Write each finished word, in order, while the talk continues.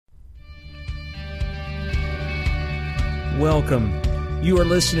Welcome. You are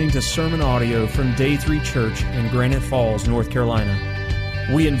listening to sermon audio from Day 3 Church in Granite Falls, North Carolina.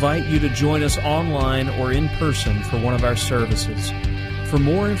 We invite you to join us online or in person for one of our services. For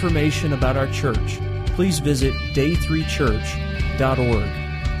more information about our church, please visit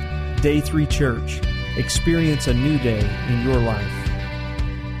day3church.org. Day 3 Church. Experience a new day in your life.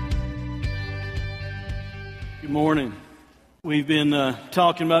 Good morning. We've been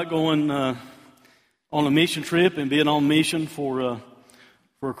talking about going on a mission trip and being on mission for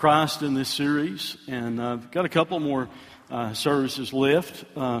Christ in this series, and I've got a couple more services left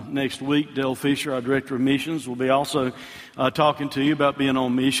next week. Dale Fisher, our Director of Missions, will be also talking to you about being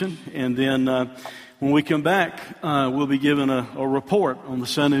on mission, and then when we come back, we'll be giving a report on the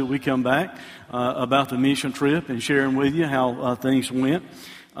Sunday that we come back about the mission trip and sharing with you how things went.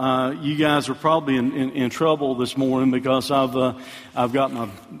 You guys are probably in trouble this morning because I've got my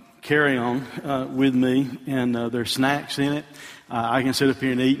carry-on with me, and there's snacks in it. I can sit up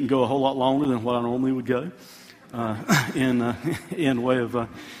here and eat and go a whole lot longer than what I normally would go in way of a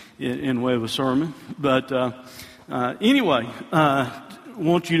sermon. But anyway,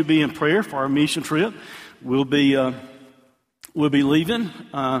 want you to be in prayer for our mission trip. We'll be leaving,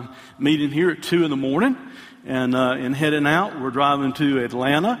 meeting here at 2 a.m. and heading out. We're driving to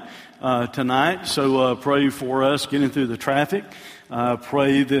Atlanta tonight, so pray for us getting through the traffic.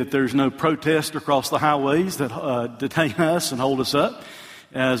 Pray that there's no protest across the highways that detain us and hold us up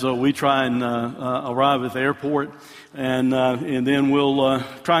as we try and arrive at the airport. And then we'll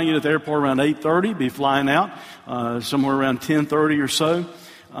try and get at the airport around 8:30, be flying out somewhere around 10:30 or so.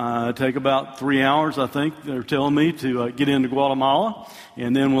 Take about 3 hours, I think, they're telling me, to get into Guatemala.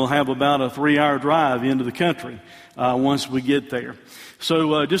 And then we'll have about a 3-hour drive into the country once we get there.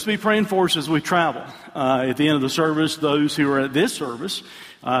 So just be praying for us as we travel. At the end of the service, those who are at this service,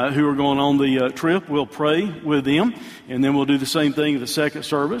 who are going on the trip, we'll pray with them. And then we'll do the same thing at the second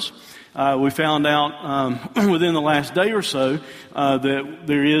service. We found out within the last day or so that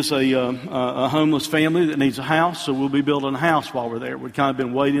there is a homeless family that needs a house, so we'll be building a house while we're there. We've kind of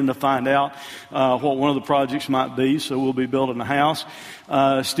been waiting to find out what one of the projects might be, so we'll be building a house.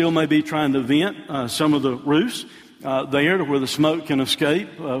 Still may be trying to vent some of the roofs there to where the smoke can escape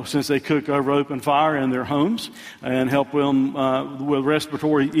since they cook over open fire in their homes, and help them with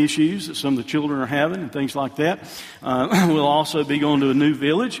respiratory issues that some of the children are having and things like that. We'll also be going to a new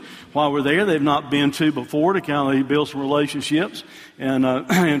village while we're there they've not been to before, to kind of build some relationships and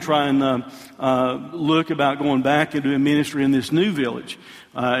try and look about going back and doing ministry in this new village.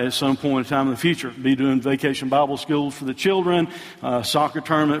 At some point in time in the future, be doing vacation Bible schools for the children, soccer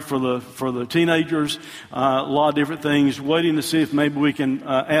tournament for the teenagers, a lot of different things. Waiting to see if maybe we can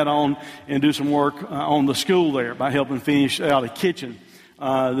add on and do some work on the school there by helping finish out a kitchen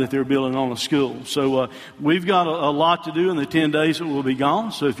that they're building on a school. So we've got a lot to do in the 10 days that we'll be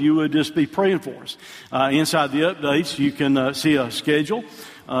gone. So if you would just be praying for us. Inside the updates, you can see a schedule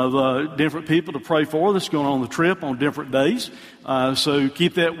of different people to pray for that's going on the trip on different days. So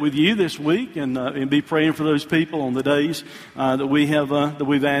keep that with you this week, and be praying for those people on the days that we've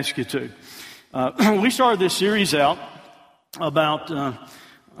asked you to. We started this series out about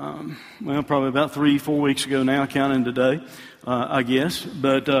probably about 3-4 weeks ago now, counting today, I guess.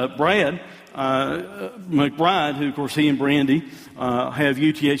 But Brad McBride, who of course he and Brandy have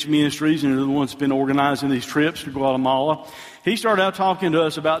UTH Ministries, and are the ones that's been organizing these trips to Guatemala. He started out talking to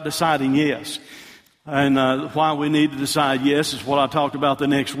us about deciding yes. And why we need to decide yes is what I talked about the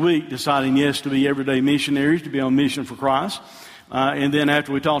next week, deciding yes to be everyday missionaries, to be on mission for Christ. And then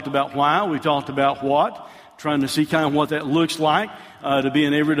after we talked about why, we talked about what, trying to see kind of what that looks like to be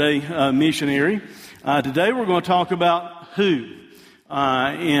an everyday missionary. Today we're going to talk about who.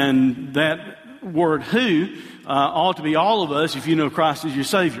 And that word who ought to be all of us if you know Christ as your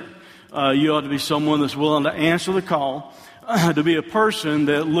Savior. You ought to be someone that's willing to answer the call, to be a person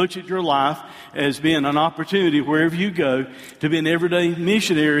that looks at your life as being an opportunity wherever you go to be an everyday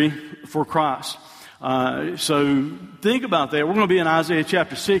missionary for Christ. So think about that. We're going to be in Isaiah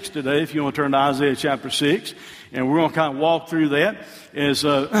chapter 6 today, if you want to turn to Isaiah chapter 6. And we're going to kind of walk through that as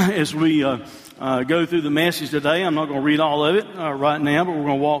we go through the message today. I'm not going to read all of it right now, but we're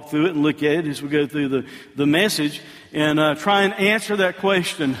going to walk through it and look at it as we go through the message and try and answer that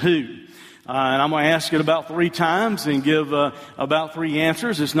question, who? And I'm going to ask it about 3 times and give about 3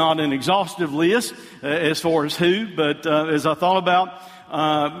 answers. It's not an exhaustive list as far as who, but as I thought about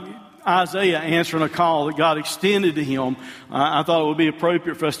Isaiah answering a call that God extended to him, I thought it would be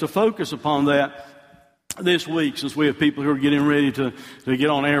appropriate for us to focus upon that this week, since we have people who are getting ready to get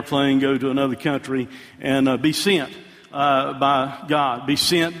on an airplane, go to another country, and be sent by God, be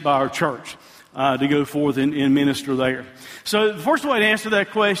sent by our church. to go forth and minister there. So the first way to answer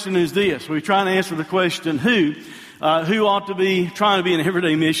that question is this. We're trying to answer the question, who ought to be trying to be an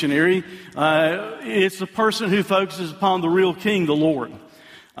everyday missionary? It's the person who focuses upon the real King, the Lord.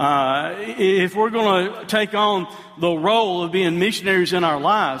 If we're going to take on the role of being missionaries in our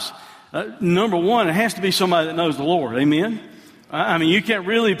lives, number one, it has to be somebody that knows the Lord. Amen? I mean, you can't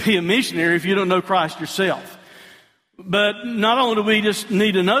really be a missionary if you don't know Christ yourself. But not only do we just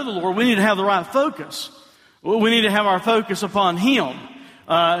need to know the Lord, we need to have the right focus. We need to have our focus upon Him.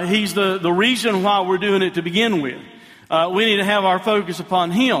 He's the reason why we're doing it to begin with. We need to have our focus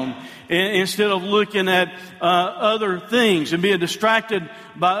upon Him instead of looking at other things and being distracted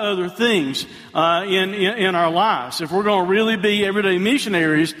by other things in our lives. If we're going to really be everyday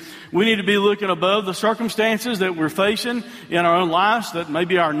missionaries, we need to be looking above the circumstances that we're facing in our own lives, that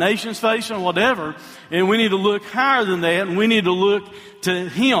maybe our nation's facing, whatever. And we need to look higher than that, and we need to look to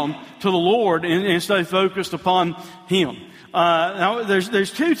Him, to the Lord, and stay focused upon Him. Now,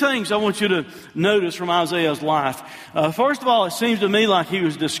 there's two things I want you to notice from Isaiah's life. First of all, it seems to me like he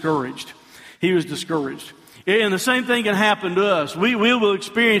was discouraged. He was discouraged. And the same thing can happen to us. We will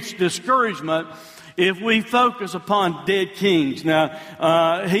experience discouragement if we focus upon dead kings.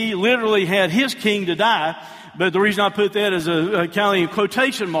 Now, he literally had his king to die, but the reason I put that as a kind of in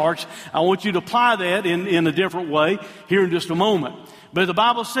quotation marks, I want you to apply that in a different way here in just a moment. But the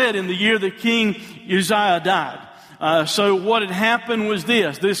Bible said in the year that King Uzziah died, so what had happened was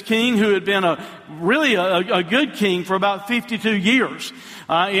this king who had been a good king for about 52 years,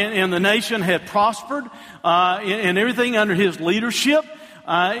 and the nation had prospered, and everything under his leadership,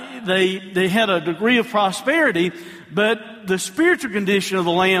 they had a degree of prosperity, but the spiritual condition of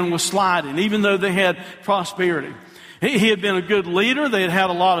the land was sliding, even though they had prosperity. He had been a good leader. They had had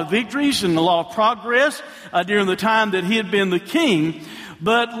a lot of victories and a lot of progress during the time that he had been the king.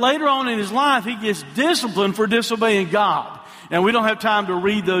 But later on in his life, he gets disciplined for disobeying God. And we don't have time to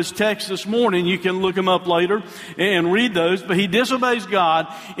read those texts this morning. You can look them up later and read those. But he disobeys God.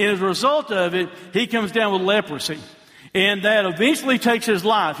 And as a result of it, he comes down with leprosy. And that eventually takes his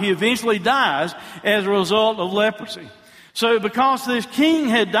life. He eventually dies as a result of leprosy. So because this king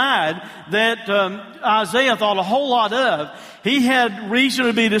had died that Isaiah thought a whole lot of, he had reason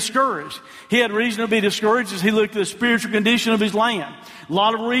to be discouraged. He had reason to be discouraged as he looked at the spiritual condition of his land. A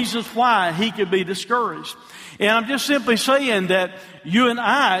lot of reasons why he could be discouraged. And I'm just simply saying that you and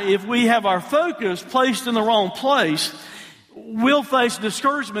I, if we have our focus placed in the wrong place, we'll face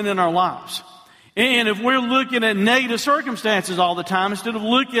discouragement in our lives. And if we're looking at negative circumstances all the time, instead of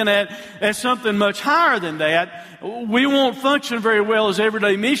looking at something much higher than that, we won't function very well as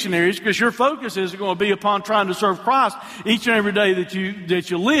everyday missionaries, because your focus is going to be upon trying to serve Christ each and every day that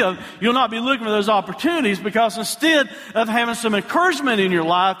you live. You'll not be looking for those opportunities, because instead of having some encouragement in your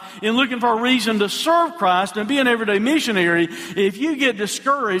life and looking for a reason to serve Christ and be an everyday missionary, if you get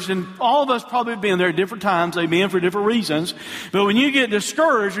discouraged, and all of us probably been there at different times, amen, for different reasons, but when you get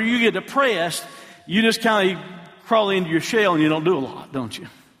discouraged or you get depressed, you just kind of crawl into your shell and you don't do a lot, don't you?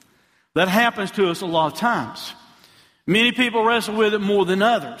 That happens to us a lot of times. Many people wrestle with it more than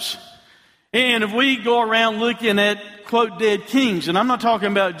others. And if we go around looking at, quote, dead kings, and I'm not talking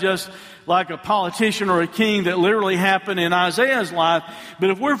about just like a politician or a king that literally happened in Isaiah's life,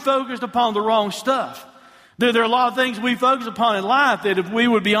 but if we're focused upon the wrong stuff, there are a lot of things we focus upon in life that if we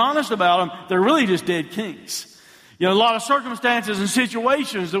would be honest about them, they're really just dead kings. You know, a lot of circumstances and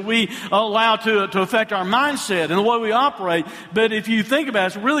situations that we allow to affect our mindset and the way we operate. But if you think about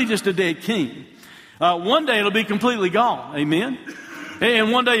it, it's really just a dead king. One day it'll be completely gone. Amen?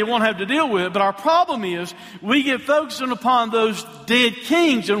 And one day you won't have to deal with it. But our problem is we get focusing upon those dead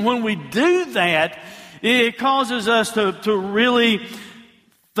kings. And when we do that, it causes us to really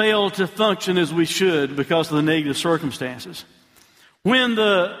fail to function as we should because of the negative circumstances. When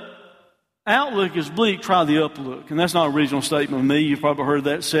the outlook is bleak, try the uplook. And that's not an original statement of me. You've probably heard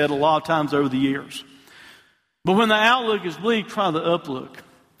that said a lot of times over the years. But when the outlook is bleak, try the uplook.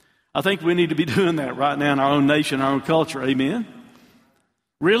 I think we need to be doing that right now in our own nation, our own culture. Amen?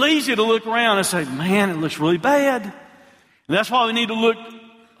 Real easy to look around and say, man, it looks really bad. And that's why we need to look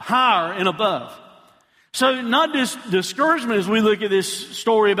higher and above. So not just discouragement as we look at this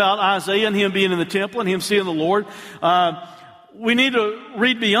story about Isaiah and him being in the temple and him seeing the Lord. We need to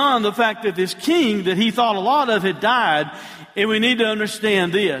read beyond the fact that this king that he thought a lot of had died, and we need to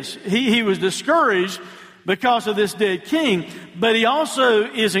understand this. He was discouraged because of this dead king, but he also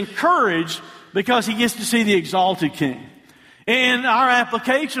is encouraged because he gets to see the exalted king. And our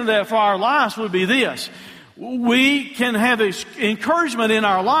application of that for our lives would be this. We can have encouragement in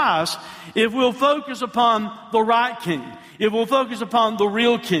our lives if we'll focus upon the right king. if we'll focus upon the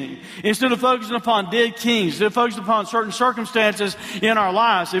real King, instead of focusing upon dead kings, instead of focusing upon certain circumstances in our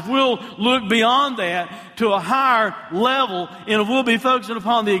lives, if we'll look beyond that to a higher level, and if we'll be focusing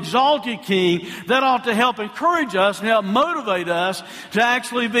upon the exalted King, that ought to help encourage us and help motivate us to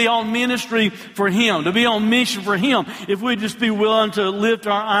actually be on ministry for Him, to be on mission for Him, if we just be willing to lift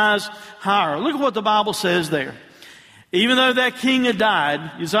our eyes higher. Look at what the Bible says there. Even though that king had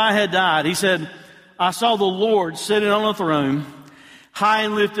died, Uzziah had died, he said, I saw the Lord sitting on a throne, high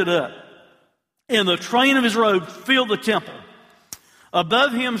and lifted up, and the train of His robe filled the temple.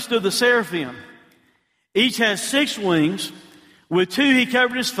 Above Him stood the seraphim. Each has 6 wings. With 2 He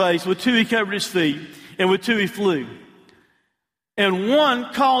covered His face, with 2 He covered His feet, and with 2 He flew. And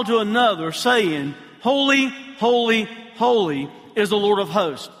one called to another, saying, Holy, holy, holy is the Lord of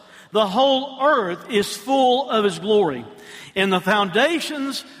hosts. The whole earth is full of His glory. And the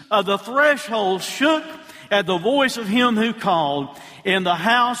foundations of the threshold shook at the voice of Him who called, and the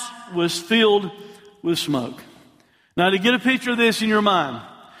house was filled with smoke. Now, to get a picture of this in your mind,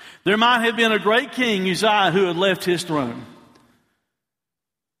 there might have been a great king, Uzziah, who had left his throne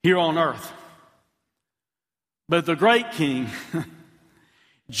here on earth. But the great king,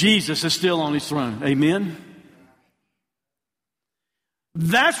 Jesus, is still on His throne. Amen?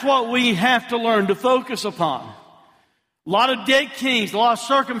 That's what we have to learn to focus upon. A lot of dead kings, a lot of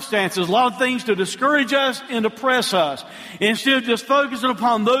circumstances, a lot of things to discourage us and depress us. Instead of just focusing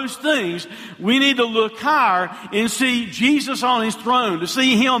upon those things, we need to look higher and see Jesus on His throne, to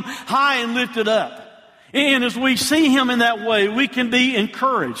see Him high and lifted up. And as we see Him in that way, we can be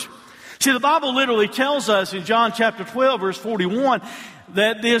encouraged. See, the Bible literally tells us in John chapter 12, verse 41,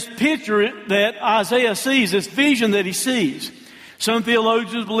 that this picture that Isaiah sees, this vision that he sees, some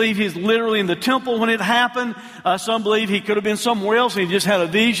theologians believe he's literally in the temple when it happened. Some believe he could have been somewhere else and he just had a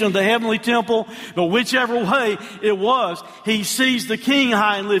vision of the heavenly temple. But whichever way it was, he sees the King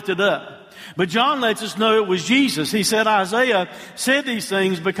high and lifted up. But John lets us know it was Jesus. He said Isaiah said these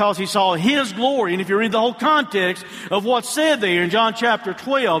things because he saw His glory. And if you read the whole context of what's said there in John chapter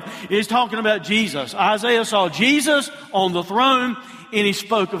 12, it's talking about Jesus. Isaiah saw Jesus on the throne, and he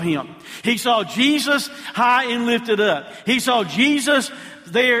spoke of Him. He saw Jesus high and lifted up. He saw Jesus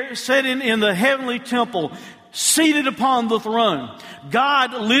there sitting in the heavenly temple, seated upon the throne.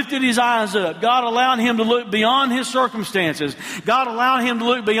 God lifted His eyes up. God allowed him to look beyond his circumstances. God allowed him to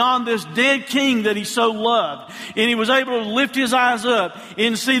look beyond this dead king that he so loved. And he was able to lift his eyes up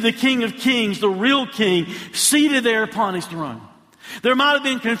and see the King of Kings, the real King, seated there upon His throne. There might have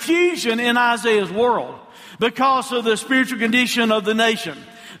been confusion in Isaiah's world because of the spiritual condition of the nation.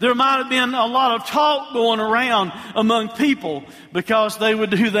 There might have been a lot of talk going around among people because they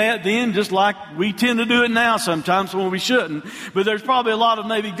would do that then just like we tend to do it now sometimes when we shouldn't. But there's probably a lot of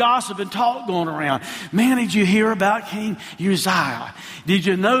maybe gossip and talk going around. Man, did you hear about King Uzziah? Did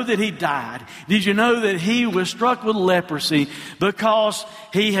you know that he died? Did you know that he was struck with leprosy because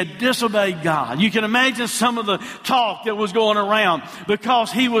he had disobeyed God? You can imagine some of the talk that was going around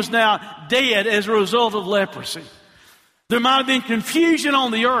because he was now dead as a result of leprosy. There might have been confusion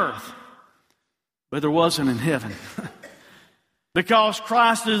on the earth, but there wasn't in heaven. Because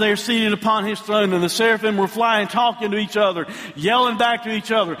Christ is there seated upon His throne, and the seraphim were flying, talking to each other, yelling back to each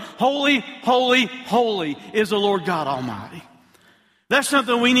other, Holy, holy, holy is the Lord God Almighty. That's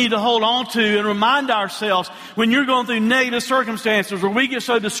something we need to hold on to and remind ourselves when you're going through negative circumstances or we get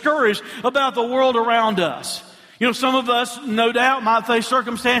so discouraged about the world around us. You know, some of us, no doubt, might face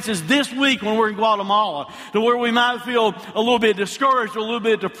circumstances this week when we're in Guatemala to where we might feel a little bit discouraged or a little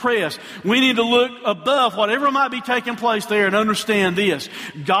bit depressed. We need to look above whatever might be taking place there and understand this.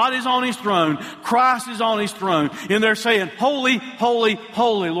 God is on His throne. Christ is on His throne. And they're saying, Holy, holy,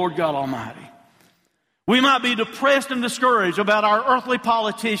 holy, Lord God Almighty. We might be depressed and discouraged about our earthly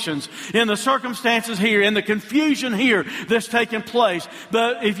politicians and the circumstances here and the confusion here that's taking place.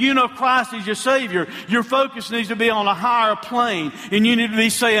 But if you know Christ is your Savior, your focus needs to be on a higher plane. And you need to be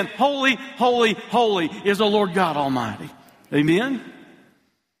saying, Holy, holy, holy is the Lord God Almighty. Amen?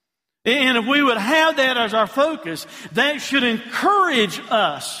 And if we would have that as our focus, that should encourage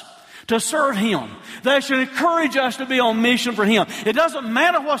us to serve Him. That should encourage us to be on mission for Him. It doesn't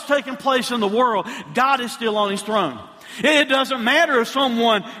matter what's taking place in the world. God is still on His throne. It doesn't matter if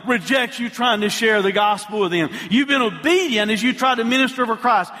someone rejects you trying to share the gospel with them. You've been obedient as you try to minister for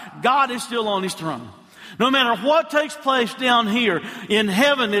Christ. God is still on His throne. No matter what takes place down here in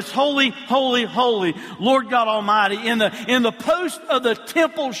heaven, it's holy, holy, holy, Lord God Almighty. In the post of the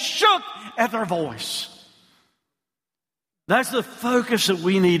temple shook at their voice. That's the focus that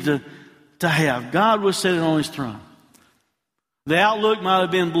we need to have. God was sitting on His throne. The outlook might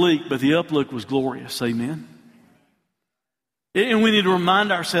have been bleak, but the uplook was glorious. Amen. And we need to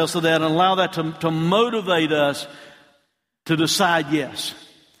remind ourselves of that and allow that to motivate us to decide yes.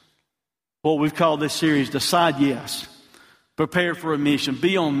 What we've called this series, Decide Yes. Prepare for a mission.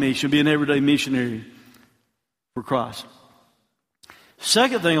 Be on mission. Be an everyday missionary for Christ.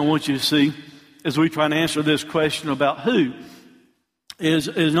 Second thing I want you to see as we try to answer this question about who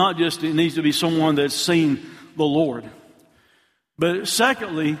is not just it needs to be someone that's seen the Lord. But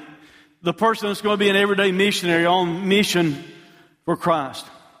secondly, the person that's going to be an everyday missionary on mission for Christ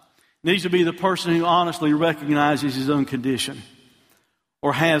needs to be the person who honestly recognizes his own condition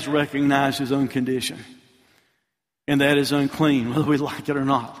or has recognized his own condition. And that is unclean, whether we like it or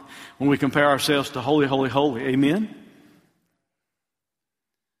not, when we compare ourselves to holy, holy, holy. Amen?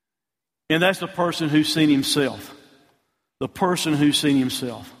 And that's the person who's seen himself. The person who's seen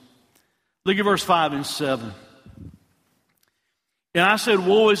himself. Look at verse 5 and 7. And I said,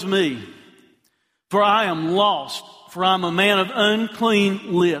 woe is me, for I am lost, for I am a man of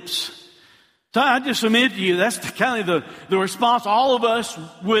unclean lips. So I just submit to you, that's kind of the response all of us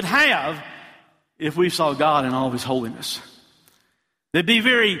would have if we saw God in all of His holiness. It'd be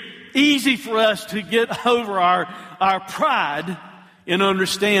very easy for us to get over our pride and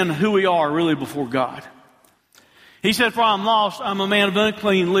understand who we are really before God. He said, for I am lost, I am a man of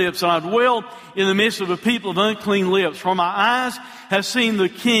unclean lips, and I dwell in the midst of a people of unclean lips. For my eyes have seen the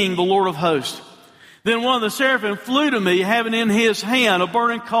King, the Lord of hosts. Then one of the seraphim flew to me, having in his hand a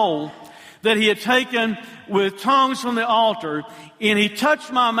burning coal that he had taken with tongues from the altar. And he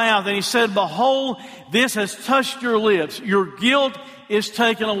touched my mouth, and he said, behold, this has touched your lips. Your guilt is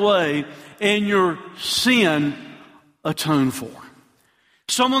taken away, and your sin atoned for.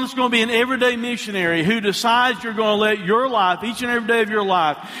 Someone that's going to be an everyday missionary who decides you're going to let your life, each and every day of your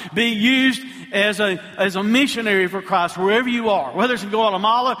life, be used as a missionary for Christ wherever you are, whether it's in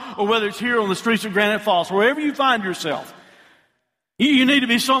Guatemala or whether it's here on the streets of Granite Falls, wherever you find yourself. You need to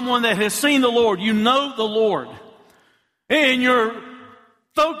be someone that has seen the Lord. You know the Lord. And your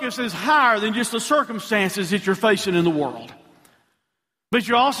focus is higher than just the circumstances that you're facing in the world. But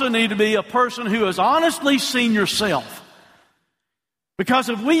you also need to be a person who has honestly seen yourself. Because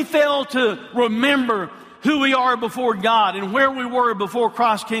if we fail to remember who we are before God and where we were before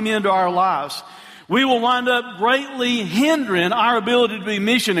Christ came into our lives, we will wind up greatly hindering our ability to be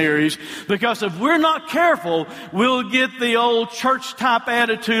missionaries, because if we're not careful, we'll get the old church-type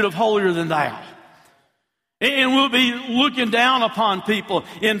attitude of holier than thou. And we'll be looking down upon people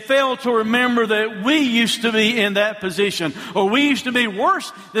and fail to remember that we used to be in that position, or we used to be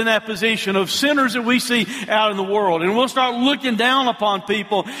worse than that position of sinners that we see out in the world. And we'll start looking down upon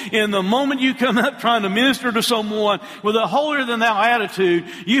people. And the moment you come up trying to minister to someone with a holier than thou attitude,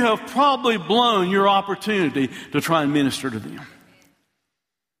 you have probably blown your opportunity to try and minister to them.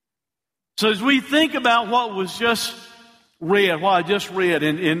 So as we think about what was just read, what I just read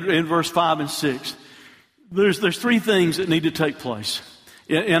in verse 5 and 6, There's three things that need to take place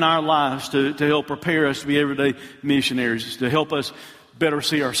in our lives to help prepare us to be everyday missionaries, to help us better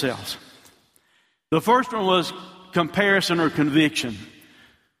see ourselves. The first one was comparison or conviction.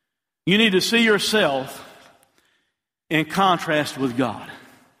 You need to see yourself in contrast with God.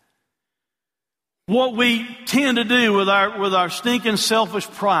 What we tend to do with our stinking selfish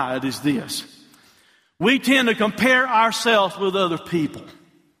pride is this. We tend to compare ourselves with other people.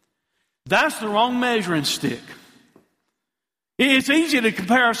 That's the wrong measuring stick. It's easy to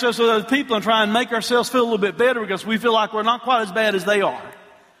compare ourselves with other people and try and make ourselves feel a little bit better because we feel like we're not quite as bad as they are.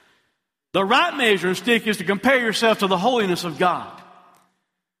 The right measuring stick is to compare yourself to the holiness of God.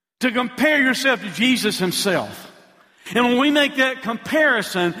 To compare yourself to Jesus Himself. And when we make that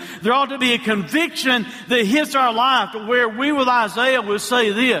comparison, there ought to be a conviction that hits our life to where we with Isaiah would say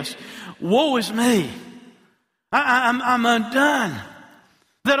this, woe is me. I'm undone.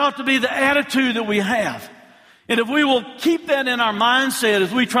 That ought to be the attitude that we have. And if we will keep that in our mindset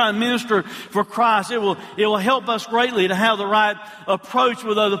as we try and minister for Christ, it will help us greatly to have the right approach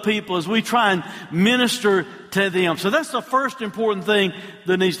with other people as we try and minister to them. So that's the first important thing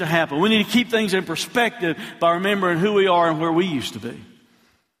that needs to happen. We need to keep things in perspective by remembering who we are and where we used to be.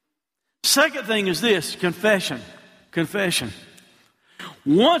 Second thing is this, confession. Confession.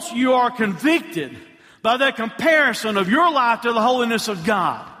 Once you are convicted by that comparison of your life to the holiness of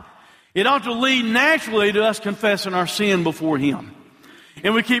God, it ought to lead naturally to us confessing our sin before Him.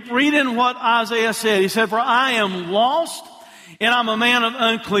 And we keep reading what Isaiah said. He said, for I am lost, and I'm a man of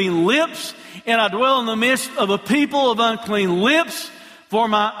unclean lips, and I dwell in the midst of a people of unclean lips, for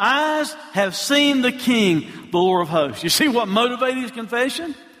my eyes have seen the King, the Lord of hosts. You see what motivated his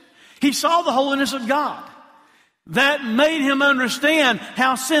confession? He saw the holiness of God. That made him understand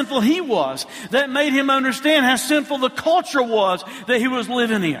how sinful he was. That made him understand how sinful the culture was that he was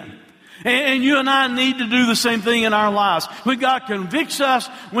living in. And you and I need to do the same thing in our lives. When God convicts us,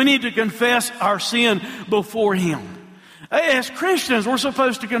 we need to confess our sin before Him. As Christians, we're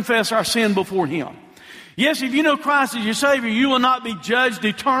supposed to confess our sin before Him. Yes, if you know Christ as your Savior, you will not be judged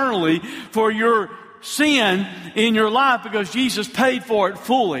eternally for your sin in your life because Jesus paid for it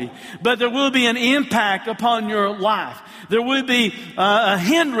fully. But there will be an impact upon your life. There will be a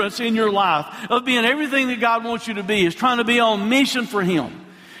hindrance in your life of being everything that God wants you to be, is trying to be on mission for Him.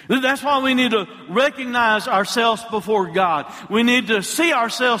 That's why we need to recognize ourselves before God. We need to see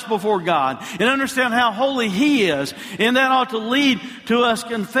ourselves before God and understand how holy He is. And that ought to lead to us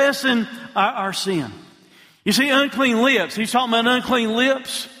confessing our sin. You see, unclean lips. He's talking about unclean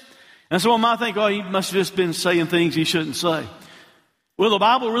lips. And someone might think, oh, he must have just been saying things he shouldn't say. Well, the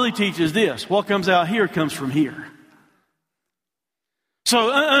Bible really teaches this. What comes out here comes from here.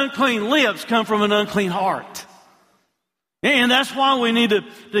 So unclean lips come from an unclean heart. And that's why we need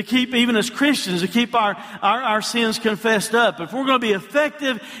to keep, even as Christians, to keep our sins confessed up. If we're going to be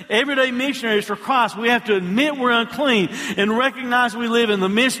effective, everyday missionaries for Christ, we have to admit we're unclean and recognize we live in the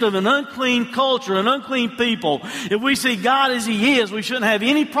midst of an unclean culture, an unclean people. If we see God as He is, we shouldn't have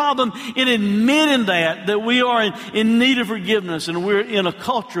any problem in admitting that we are in need of forgiveness and we're in a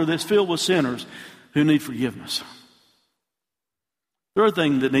culture that's filled with sinners who need forgiveness. The third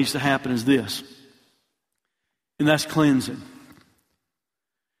thing that needs to happen is this. And that's cleansing.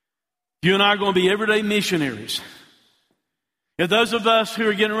 You and I are going to be everyday missionaries. If those of us who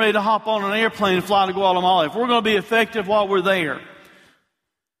are getting ready to hop on an airplane and fly to Guatemala, if we're going to be effective while we're there,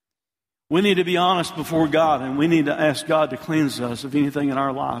 we need to be honest before God, and we need to ask God to cleanse us of anything in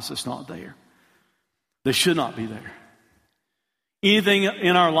our lives that's not there, that should not be there. Anything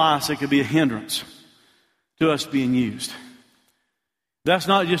in our lives that could be a hindrance to us being used. That's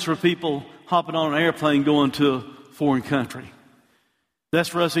not just for people hopping on an airplane going to a foreign country. That's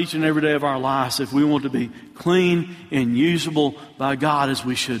for us each and every day of our lives if we want to be clean and usable by God as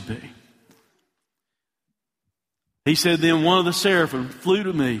we should be. He said, then one of the seraphim flew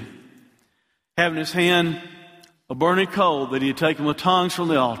to me, having his hand a burning coal that he had taken with tongues from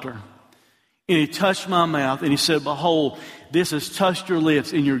the altar. And he touched my mouth and he said, behold, this has touched your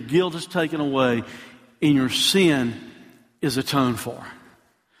lips and your guilt is taken away and your sin is atoned for.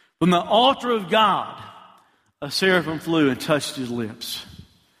 From the altar of God, a seraphim flew and touched his lips.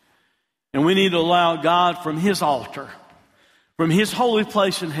 And we need to allow God from His altar, from His holy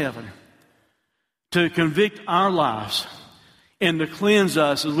place in heaven, to convict our lives and to cleanse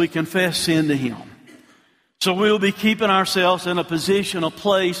us as we confess sin to Him. So we'll be keeping ourselves in a position, a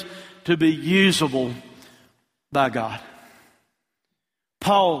place to be usable by God.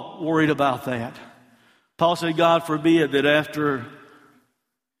 Paul worried about that. Paul said, God forbid that after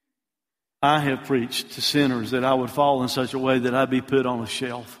I have preached to sinners that I would fall in such a way that I'd be put on a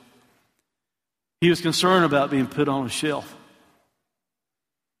shelf. He was concerned about being put on a shelf.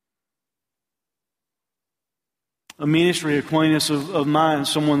 A ministry acquaintance of mine,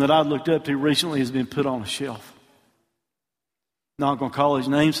 someone that I've looked up to recently, has been put on a shelf. Not going to call his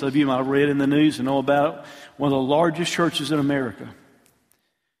name. Some of you might have read in the news and know about it. One of the largest churches in America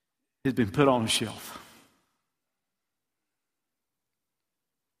has been put on a shelf.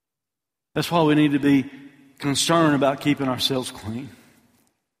 That's why we need to be concerned about keeping ourselves clean.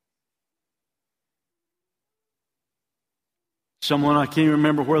 Someone, I can't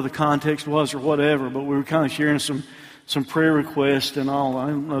remember where the context was or whatever, but we were kind of sharing some prayer requests and all. I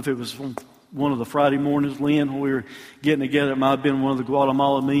don't know if it was from one of the Friday mornings, Lynn, when we were getting together. It might have been one of the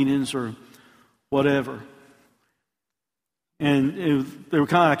Guatemala meetings or whatever. And they were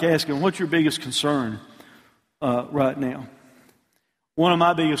kind of like asking, what's your biggest concern right now? One of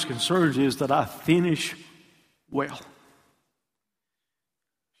my biggest concerns is that I finish well.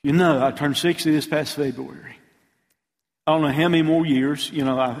 You know, I turned 60 this past February. I don't know how many more years,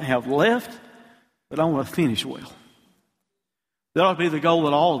 I have left, but I want to finish well. That ought to be the goal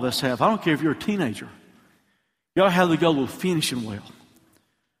that all of us have. I don't care if you're a teenager. You ought to have the goal of finishing well.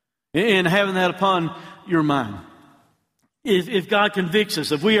 And having that upon your mind. If God convicts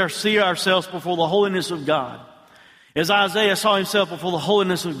us, if we see ourselves before the holiness of God, as Isaiah saw himself before the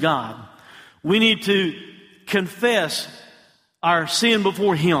holiness of God, we need to confess our sin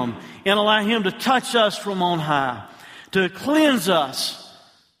before Him and allow Him to touch us from on high, to cleanse us.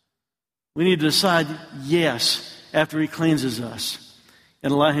 We need to decide yes after He cleanses us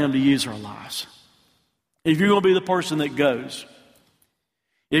and allow Him to use our lives. If you're going to be the person that goes,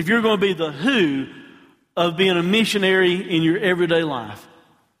 if you're going to be the who of being a missionary in your everyday life,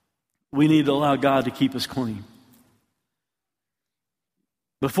 we need to allow God to keep us clean.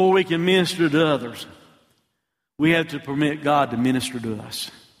 Before we can minister to others, we have to permit God to minister to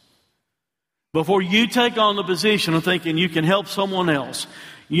us. Before you take on the position of thinking you can help someone else,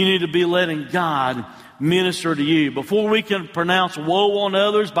 you need to be letting God minister to you. Before we can pronounce woe on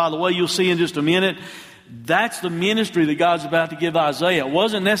others, by the way, you'll see in just a minute, that's the ministry that God's about to give Isaiah. It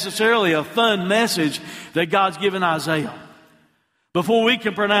wasn't necessarily a fun message that God's given Isaiah. Before we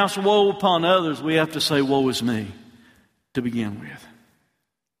can pronounce woe upon others, we have to say, woe is me, to begin with.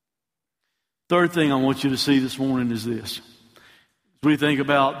 Third thing I want you to see this morning is this. As we think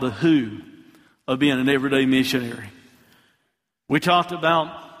about the who of being an everyday missionary. We talked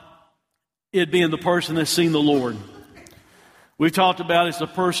about it being the person that's seen the Lord. We talked about it's the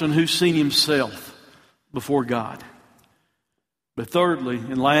person who's seen himself before God. But thirdly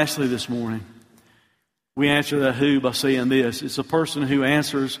and lastly this morning, we answer that who by saying this. It's a person who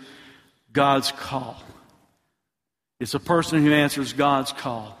answers God's call. It's a person who answers God's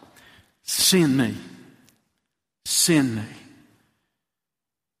call. Send me. Send me.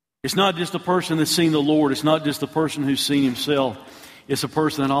 It's not just a person that's seen the Lord. It's not just a person who's seen himself. It's a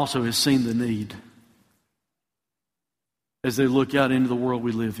person that also has seen the need as they look out into the world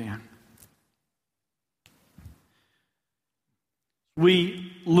we live in.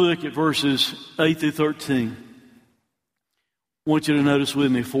 We look at verses 8 through 13. I want you to notice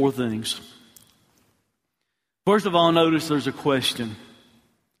with me 4 things. First of all, notice there's a question.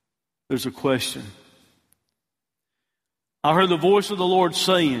 There's a question. I heard the voice of the Lord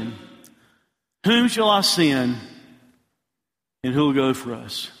saying, whom shall I send, and who will go for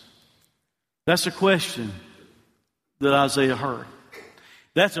us? That's a question that Isaiah heard.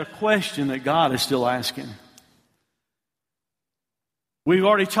 That's a question that God is still asking. We've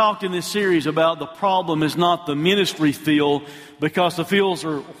already talked in this series about the problem is not the ministry field, because the fields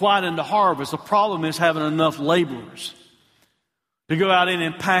are white into harvest. The problem is having enough laborers to go out and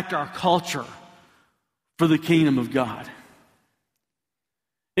impact our culture for the kingdom of God.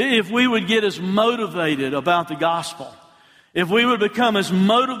 If we would get as motivated about the gospel, if we would become as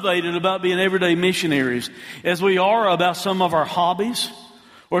motivated about being everyday missionaries as we are about some of our hobbies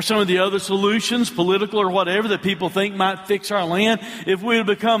or some of the other solutions, political or whatever, that people think might fix our land, if we would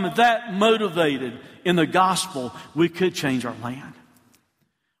become that motivated in the gospel, we could change our land.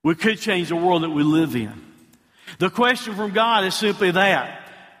 We could change the world that we live in. The question from God is simply that.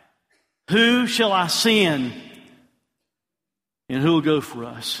 Who shall I send, and who will go for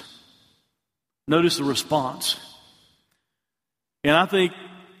us? Notice the response. And I think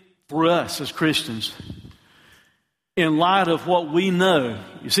for us as Christians, in light of what we know,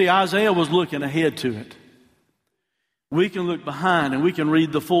 you see, Isaiah was looking ahead to it. We can look behind and we can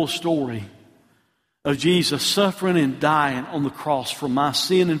read the full story of Jesus suffering and dying on the cross for my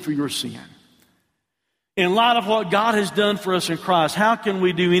sin and for your sin. In light of what God has done for us in Christ, how can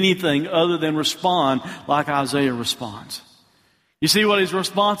we do anything other than respond like Isaiah responds? You see what his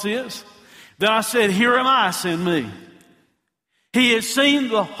response is? Then I said, here am I, send me. He had seen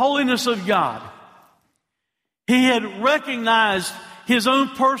the holiness of God. He had recognized his own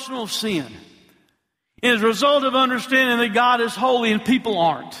personal sin. And as a result of understanding that God is holy and people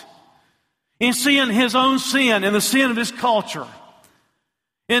aren't, and seeing his own sin and the sin of his culture,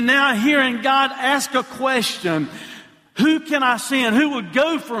 and now hearing God ask a question, who can I send? Who would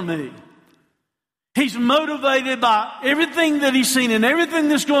go for me? He's motivated by everything that he's seen and everything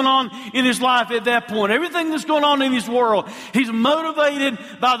that's going on in his life at that point, everything that's going on in his world. He's motivated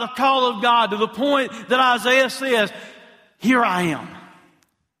by the call of God to the point that Isaiah says, here I am.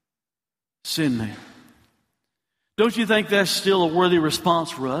 Send me. Don't you think that's still a worthy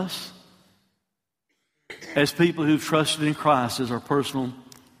response for us as people who've trusted in Christ as our personal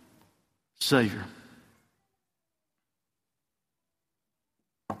Savior?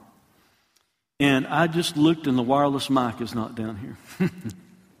 And I just looked and the wireless mic is not down here.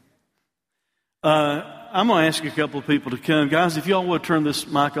 I'm going to ask a couple of people to come. Guys, if y'all want to turn this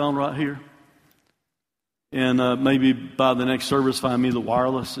mic on right here. And maybe by the next service find me the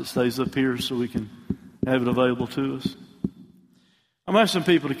wireless that stays up here so we can have it available to us. I'm going to ask some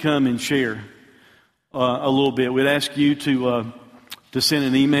people to come and share a little bit. We'd ask you to send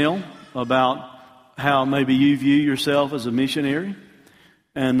an email about how maybe you view yourself as a missionary.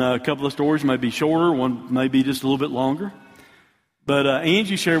 And a couple of stories may be shorter, one may be just a little bit longer. But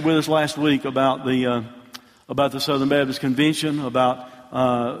Angie shared with us last week about the Southern Baptist Convention,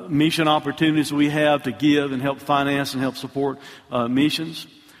 about mission opportunities we have to give and help finance and help support missions.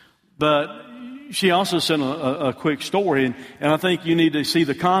 But she also sent a quick story, and I think you need to see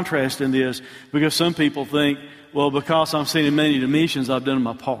the contrast in this, because some people think, well, because I'm sending money to missions, I've done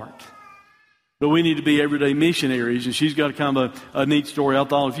my part. But we need to be everyday missionaries, and she's got kind of a neat story. I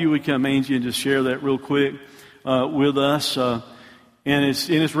thought if you would come, Angie, and just share that real quick with us. And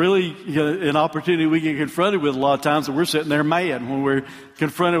it's really an opportunity we get confronted with a lot of times, and we're sitting there mad when we're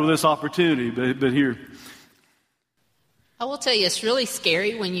confronted with this opportunity. But here. I will tell you, it's really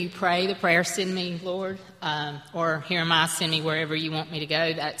scary when you pray the prayer, "Send me, Lord," or "Here am I, send me wherever you want me to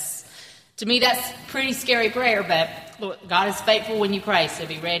go." To me, that's a pretty scary prayer, but Lord, God is faithful when you pray, so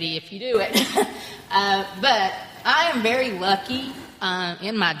be ready if you do it. But I am very lucky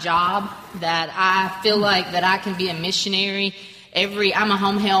in my job that I feel like that I can be a missionary. I'm a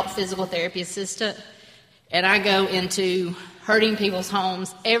home health physical therapy assistant, and I go into hurting people's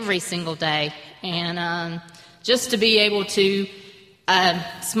homes every single day. And just to be able to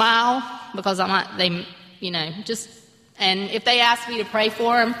smile, because and if they ask me to pray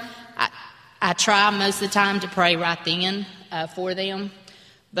for them, I try most of the time to pray right then for them.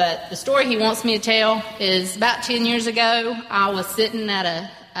 But the story he wants me to tell is about 10 years ago, I was sitting at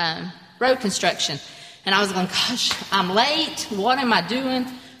a road construction, and I was going, gosh, I'm late. What am I doing?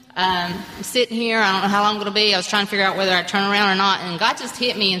 I'm sitting here. I don't know how long it'll be. I was trying to figure out whether I'd turn around or not, and God just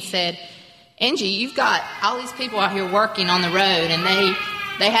hit me and said, Angie, you've got all these people out here working on the road, and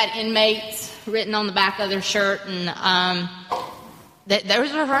they had inmates written on the back of their shirt, and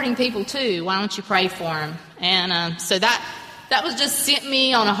those are hurting people too. Why don't you pray for them? And so that was just sent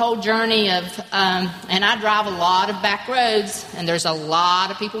me on a whole journey of, and I drive a lot of back roads, and there's a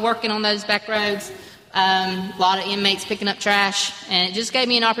lot of people working on those back roads, a lot of inmates picking up trash, and it just gave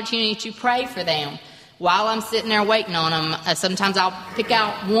me an opportunity to pray for them while I'm sitting there waiting on them. Sometimes I'll pick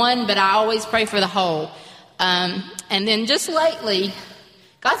out one, but I always pray for the whole. And then just lately,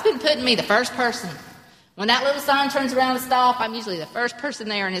 God's been putting me the first person. When that little sign turns around to stop, I'm usually the first person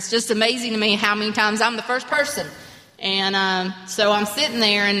there, and it's just amazing to me how many times I'm the first person. And so I'm sitting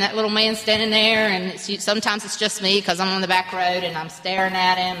there, and that little man's standing there, and sometimes it's just me because I'm on the back road, and I'm staring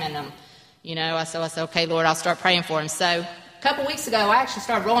at him, and I said, okay, Lord, I'll start praying for him. So a couple weeks ago, I actually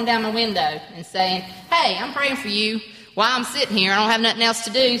started rolling down my window and saying, hey, I'm praying for you while I'm sitting here. I don't have nothing else to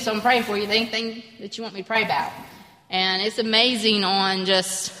do, so I'm praying for you. Anything that you want me to pray about? And it's amazing on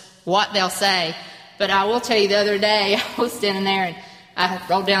just what they'll say. But I will tell you, the other day, I was standing there, and I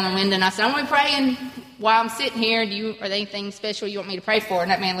rolled down the window, and I said, I'm going to be praying while I'm sitting here. Are there anything special you want me to pray for? And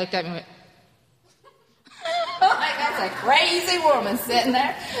that man looked at me and went, like, that's a crazy woman sitting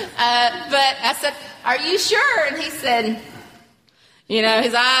there. But I said, are you sure? And he said,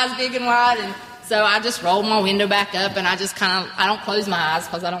 his eyes big and wide. And so I just rolled my window back up, and I don't close my eyes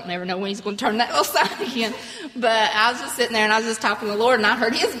because I don't never know when he's going to turn that little sign again. But I was just sitting there, and I was just talking to the Lord, and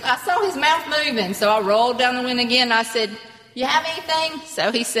I saw his mouth moving. So I rolled down the window again, and I said, you have anything?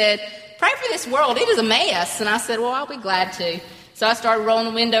 So he said, pray for this world. It is a mess. And I said, well, I'll be glad to. So I started rolling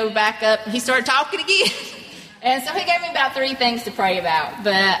the window back up, and he started talking again. And so he gave me about 3 things to pray about.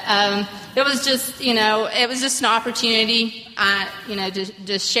 But it was just, it was just an opportunity,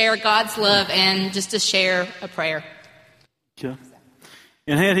 to share God's love and just to share a prayer. Okay.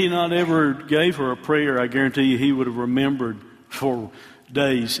 And had he not ever gave her a prayer, I guarantee you he would have remembered for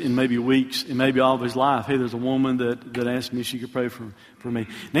days and maybe weeks and maybe all of his life. Hey, there's a woman that asked me if she could pray for me.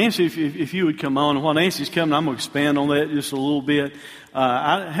 Nancy, if you would come on. And while Nancy's coming, I'm going to expand on that just a little bit.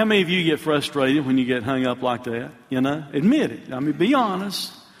 How many of you get frustrated when you get hung up like that? Admit it. I mean, be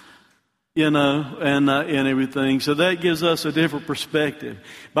honest. And everything. So that gives us a different perspective.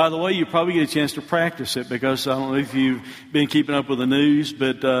 By the way, you probably get a chance to practice it because I don't know if you've been keeping up with the news,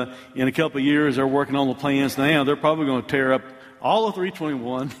 but in a couple of years, they're working on the plans now. They're probably going to tear up all of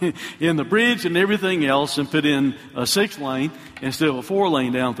 321 in the bridge and everything else and put in a 6-lane instead of a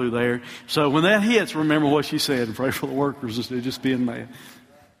 4-lane down through there. So when that hits, remember what she said and pray for the workers instead of just being mad.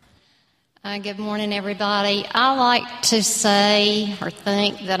 Good morning, everybody. I like to say or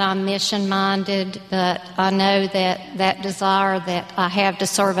think that I'm mission-minded, but I know that desire that I have to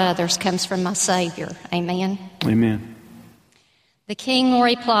serve others comes from my Savior. Amen? Amen. The King will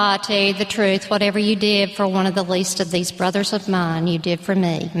reply, to tell you the truth, whatever you did for one of the least of these brothers of mine, you did for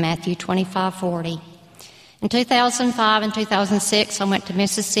me. Matthew 25:40. In 2005 and 2006, I went to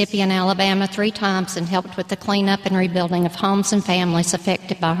Mississippi and Alabama 3 times and helped with the cleanup and rebuilding of homes and families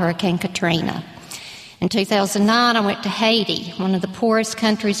affected by Hurricane Katrina. In 2009, I went to Haiti, one of the poorest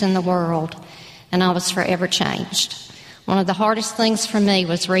countries in the world, and I was forever changed. One of the hardest things for me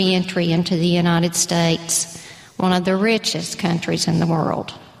was re-entry into the United States, one of the richest countries in the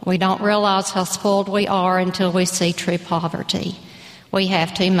world. We don't realize how spoiled we are until we see true poverty. We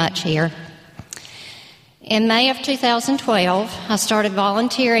have too much here. In May of 2012, I started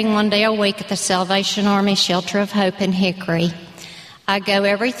volunteering one day a week at the Salvation Army Shelter of Hope in Hickory. I go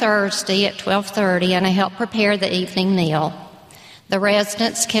every Thursday at 12:30, and I help prepare the evening meal. The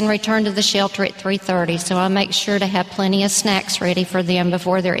residents can return to the shelter at 3:30, so I make sure to have plenty of snacks ready for them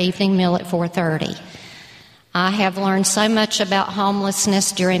before their evening meal at 4:30. I have learned so much about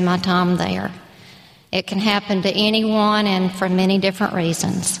homelessness during my time there. It can happen to anyone and for many different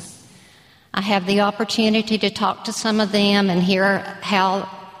reasons. I have the opportunity to talk to some of them and hear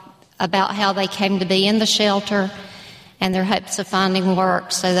about how they came to be in the shelter and their hopes of finding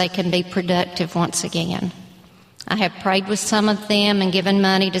work so they can be productive once again. I have prayed with some of them and given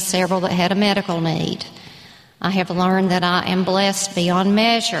money to several that had a medical need. I have learned that I am blessed beyond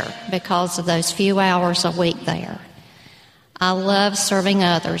measure because of those few hours a week there. I love serving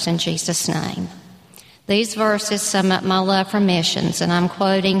others in Jesus' name. These verses sum up my love for missions, and I'm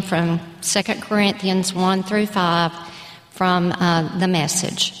quoting from 2 Corinthians 1 through 5 from the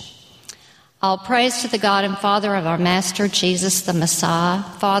Message. All praise to the God and Father of our Master Jesus the Messiah,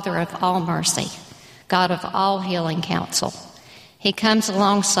 Father of all mercy, God of all healing counsel. He comes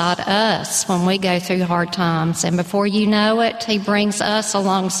alongside us when we go through hard times, and before you know it, He brings us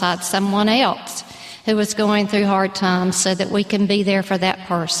alongside someone else who is going through hard times so that we can be there for that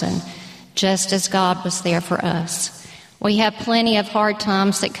person, just as God was there for us. We have plenty of hard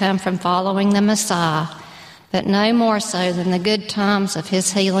times that come from following the Messiah, but no more so than the good times of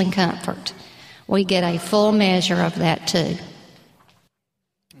His healing comfort. We get a full measure of that too.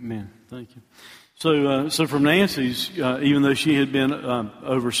 Amen. Thank you. So from Nancy's, even though she had been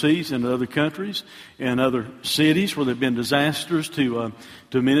overseas in other countries and other cities where there have been disasters to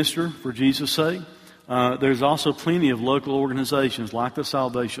minister for Jesus' sake, there's also plenty of local organizations like the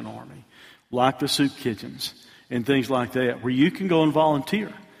Salvation Army, like the soup kitchens, and things like that, where you can go and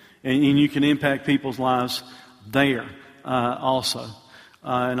volunteer, and you can impact people's lives there also.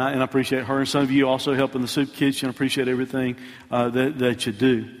 And I appreciate her, and some of you also help in the soup kitchen. I appreciate everything that you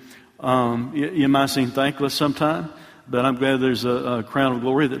do. You might seem thankless sometime, but I'm glad there's a crown of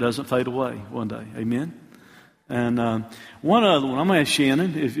glory that doesn't fade away one day. Amen? And one other one, I'm going to ask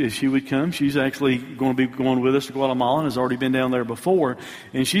Shannon if she would come. She's actually going to be going with us to Guatemala and has already been down there before.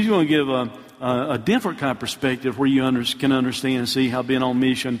 And she's going to give a different kind of perspective where you can understand and see how being on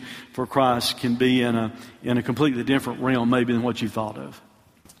mission for Christ can be in a completely different realm maybe than what you thought of.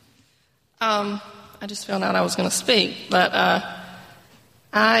 I just found out I was going to speak, but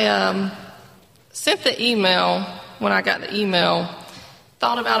I sent the email. When I got the email,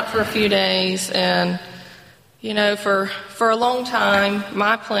 thought about it for a few days, and you know, for a long time,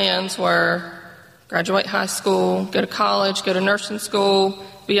 my plans were graduate high school, go to college, go to nursing school,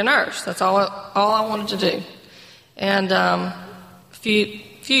 be a nurse. That's all I wanted to do. And a few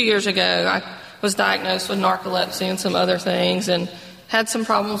years ago, I was diagnosed with narcolepsy and some other things, and had some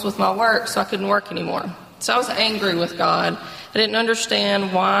problems with my work, so I couldn't work anymore. So I was angry with God. I didn't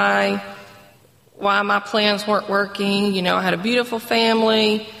understand why my plans weren't working. You know, I had a beautiful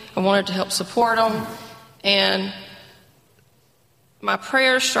family. I wanted to help support them. And my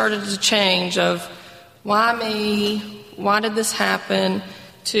prayers started to change of, why me? Why did this happen?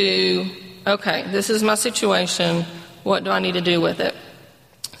 To, okay, this is my situation. What do I need to do with it?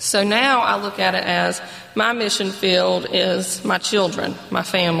 So now I look at it as my mission field is my children, my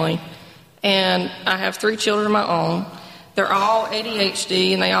family. And I have 3 children of my own. They're all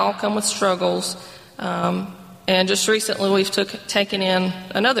ADHD, and they all come with struggles. And just recently we've taken in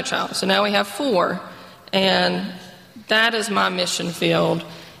another child. So now we have 4. And that is my mission field.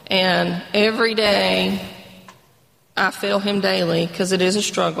 And every day I feel him daily, because it is a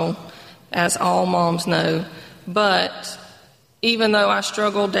struggle, as all moms know. But even though I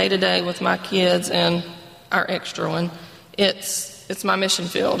struggle day to day with my kids and our extra one, it's my mission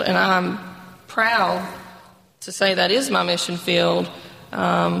field. And I'm proud to say that is my mission field.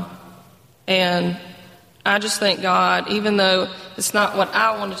 And I just thank God, even though it's not what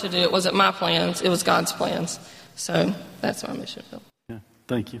I wanted to do, it wasn't my plans, it was God's plans. So that's my mission field. Yeah,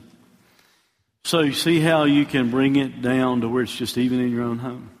 thank you. So you see how you can bring it down to where it's just even in your own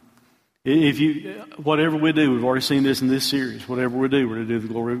home. Whatever we do, we've already seen this in this series, whatever we do, we're to do the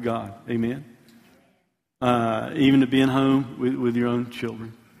glory of God. Amen? Even to being home with your own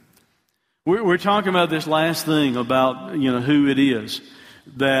children. We're talking about this last thing about, who it is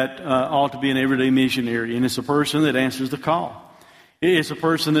that ought to be an everyday missionary. And it's a person that answers the call. It's a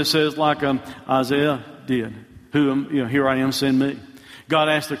person that says, like Isaiah did, here I am, send me. God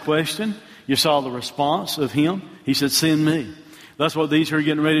asked the question. You saw the response of him. He said, send me. That's what these who are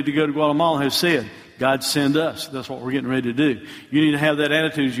getting ready to go to Guatemala have said. God, send us. That's what we're getting ready to do. You need to have that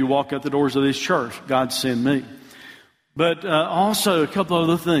attitude as you walk out the doors of this church. God, send me. But also a couple of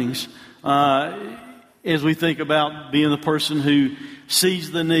other things. as we think about being the person who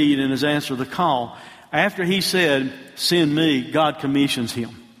sees the need and has answered the call. After he said, send me, God commissions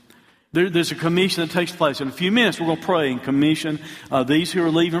him. There's a commission that takes place. In a few minutes, we're going to pray and commission these who are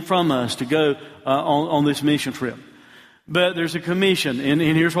leaving from us to go on this mission trip. But there's a commission, and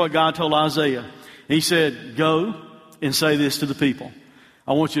here's what God told Isaiah. He said, go and say this to the people.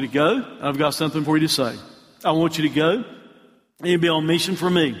 I want you to go, and I've got something for you to say. I want you to go and be on mission for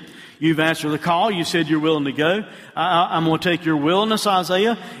me. You've answered the call. You said you're willing to go. I'm going to take your willingness,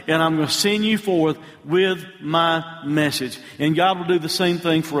 Isaiah, and I'm going to send you forth with my message. And God will do the same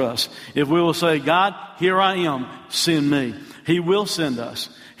thing for us. If we will say, God, here I am, send me. He will send us.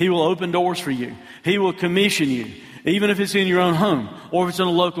 He will open doors for you. He will commission you. Even if it's in your own home, or if it's in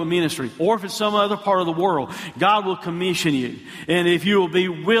a local ministry, or if it's some other part of the world, God will commission you. And if you will be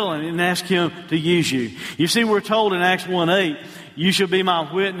willing and ask Him to use you. You see, we're told in Acts 1:8, you shall be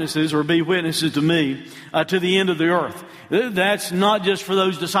my witnesses, or be witnesses to me, to the end of the earth. That's not just for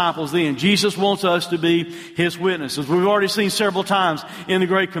those disciples then. Jesus wants us to be His witnesses. We've already seen several times in the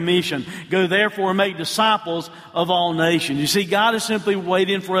Great Commission, go therefore and make disciples of all nations. You see, God is simply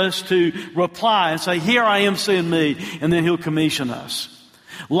waiting for us to reply and say, here I am, send me, and then He'll commission us.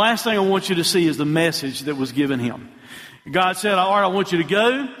 Last thing I want you to see is the message that was given Him. God said, all right, I want you to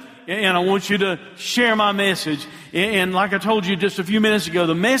go, and I want you to share my message. And like I told you just a few minutes ago,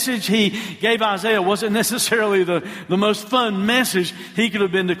 the message He gave Isaiah wasn't necessarily the most fun message He could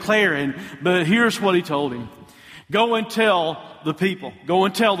have been declaring. But here's what He told him. Go and tell the people. Go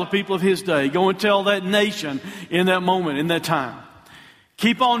and tell the people of His day. Go and tell that nation in that moment, in that time.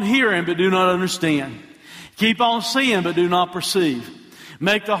 Keep on hearing, but do not understand. Keep on seeing, but do not perceive.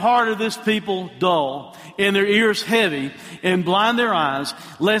 Make the heart of this people dull, and their ears heavy, and blind their eyes,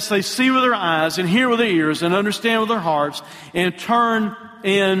 lest they see with their eyes, and hear with their ears, and understand with their hearts, and turn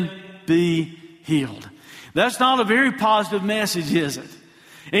and be healed. That's not a very positive message, is it?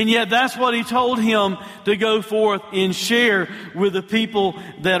 And yet that's what He told him to go forth and share with the people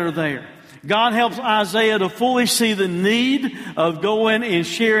that are there. God helps Isaiah to fully see the need of going and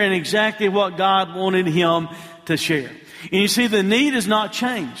sharing exactly what God wanted him to share. And you see, the need has not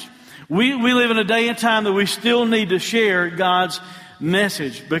changed. We live in a day and time that we still need to share God's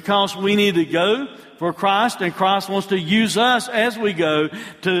message because we need to go for Christ, and Christ wants to use us as we go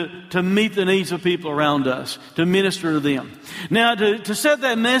to meet the needs of people around us, to minister to them. Now, to set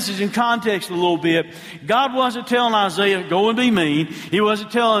that message in context a little bit, God wasn't telling Isaiah, go and be mean. He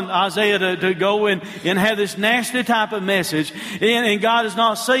wasn't telling Isaiah to go and have this nasty type of message. And God is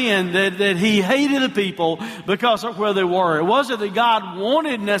not saying that He hated the people because of where they were. It wasn't that God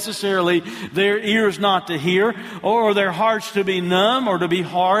wanted necessarily their ears not to hear or their hearts to be numb or to be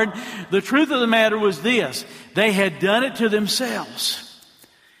hard. The truth of the matter was this: they had done it to themselves.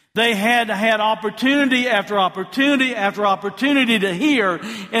 They had had opportunity after opportunity after opportunity to hear,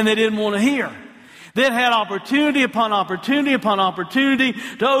 and they didn't want to hear. They had opportunity upon opportunity upon opportunity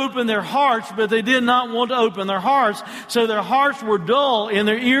to open their hearts, but they did not want to open their hearts, so their hearts were dull and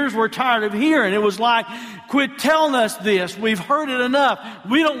their ears were tired of hearing. It was like, quit telling us this. We've heard it enough.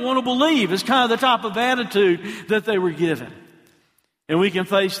 We don't want to believe. It's kind of the type of attitude that they were given. And we can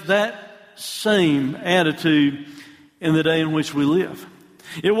face that same attitude in the day in which we live.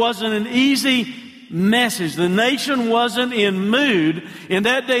 It wasn't an easy message. The nation wasn't in mood in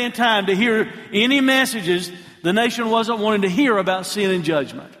that day and time to hear any messages. The nation wasn't wanting to hear about sin and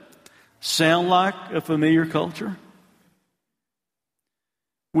judgment. Sound like a familiar culture?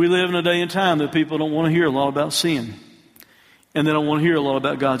 We live in a day and time that people don't want to hear a lot about sin. And they don't want to hear a lot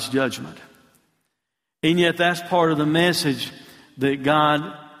about God's judgment. And yet that's part of the message that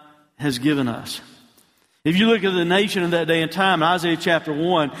God has given us. If you look at the nation in that day and time, in Isaiah chapter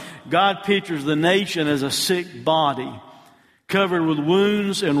 1, God pictures the nation as a sick body, covered with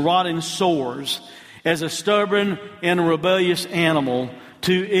wounds and rotting sores, as a stubborn and rebellious animal,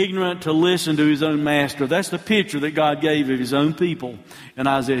 too ignorant to listen to his own master. That's the picture that God gave of His own people in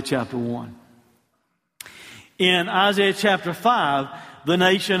Isaiah chapter 1. In Isaiah chapter 5, the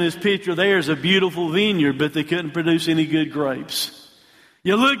nation is pictured there as a beautiful vineyard, but they couldn't produce any good grapes.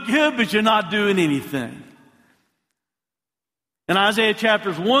 You look good, but you're not doing anything. In Isaiah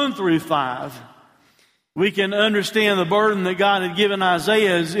chapters 1 through 5, we can understand the burden that God had given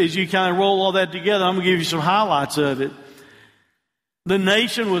Isaiah as you kind of roll all that together. I'm going to give you some highlights of it. The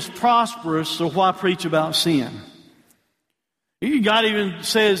nation was prosperous, so why preach about sin? God even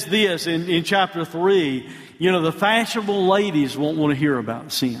says this in chapter 3, the fashionable ladies won't want to hear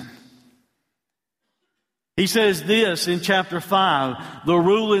about sin. He says this in chapter 5, the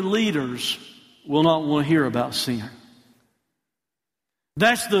ruling leaders will not want to hear about sin.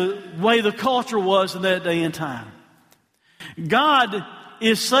 That's the way the culture was in that day and time. God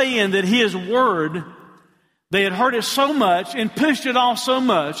is saying that His Word, they had heard it so much and pushed it off so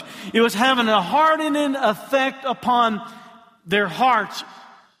much, it was having a hardening effect upon their hearts,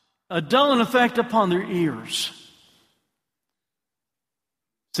 a dulling effect upon their ears.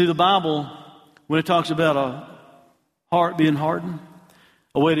 See, the Bible, when it talks about a heart being hardened,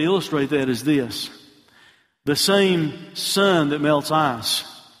 a way to illustrate that is this. The same sun that melts ice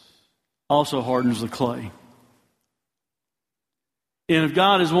also hardens the clay. And if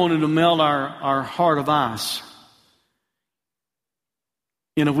God is wanting to melt our heart of ice,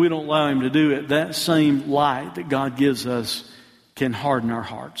 and if we don't allow Him to do it, that same light that God gives us can harden our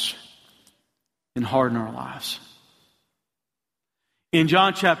hearts and harden our lives. In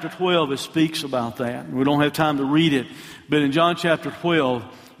John chapter 12, it speaks about that. We don't have time to read it, but in John chapter 12,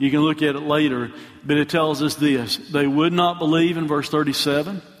 you can look at it later, but it tells us this. They would not believe in verse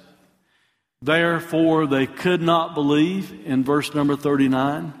 37. Therefore, they could not believe in verse number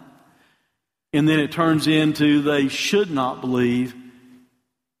 39. And then it turns into they should not believe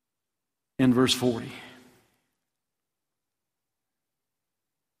in verse 40.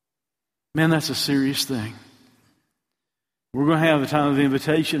 Man, that's a serious thing. We're going to have a time of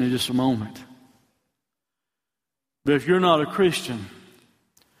invitation in just a moment. But if you're not a Christian,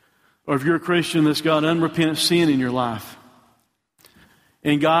 or if you're a Christian that's got unrepentant sin in your life,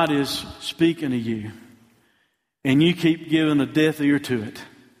 and God is speaking to you, and you keep giving a deaf ear to it,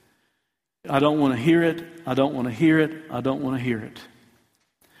 I don't want to hear it, I don't want to hear it, I don't want to hear it.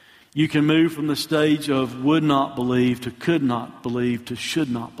 You can move from the stage of would not believe to could not believe to should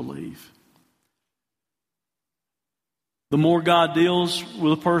not believe. The more God deals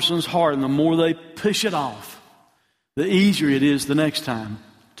with a person's heart and the more they push it off, the easier it is the next time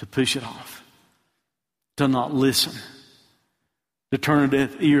to push it off, to not listen, to turn a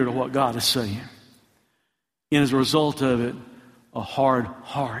deaf ear to what God is saying. And as a result of it, a hard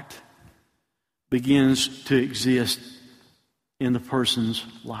heart begins to exist in the person's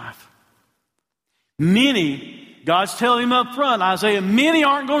life. Many, God's telling him up front, Isaiah, many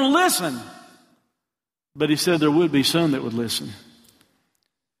aren't going to listen. But He said there would be some that would listen.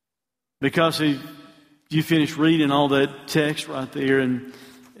 Because you finish reading all that text right there in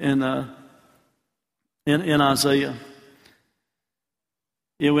Isaiah.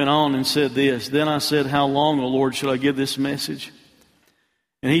 It went on and said this. Then I said, how long, O Lord, should I give this message?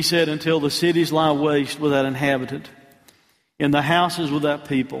 And He said, until the cities lie waste without inhabitant, and the houses without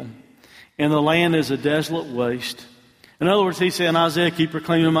people, and the land is a desolate waste. In other words, He said in Isaiah, keep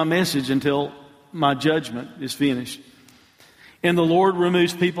proclaiming my message until my judgment is finished. And the Lord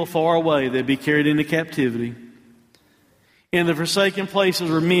removes people far away. They'll be carried into captivity. And the forsaken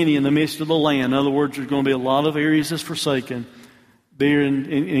places are many in the midst of the land. In other words, there's going to be a lot of areas that's forsaken there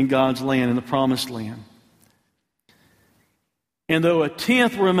in God's land, in the promised land. And though a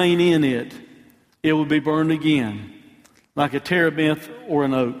tenth remain in it, it will be burned again, like a terebinth or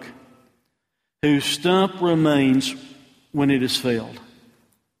an oak, whose stump remains when it is felled.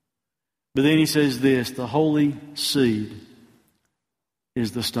 But then He says this, the holy seed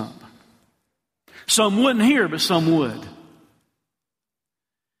is the stump. Some wouldn't hear, but some would. A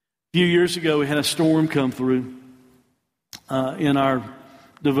few years ago, we had a storm come through in our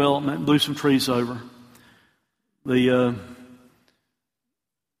development, blew some trees over. The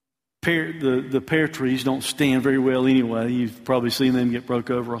pear trees don't stand very well anyway. You've probably seen them get broke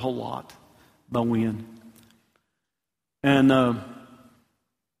over a whole lot by wind. And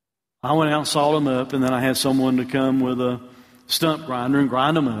I went out and sawed them up, and then I had someone to come with a stump grinder and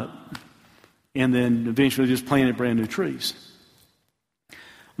grind them up, and then eventually just planted brand new trees.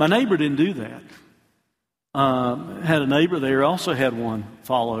 My neighbor didn't do that. Had a neighbor there, also had one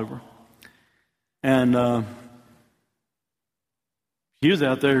fall over. And he was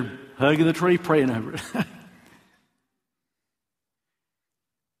out there hugging the tree, praying over it.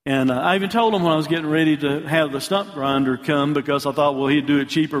 And I even told him when I was getting ready to have the stump grinder come, because I thought, well, he'd do it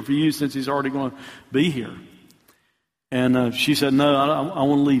cheaper for you since he's already going to be here. And she said, no, I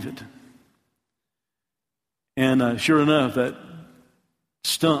want to leave it. And sure enough, that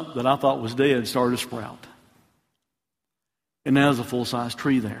stump that I thought was dead started to sprout. And now there's a full-size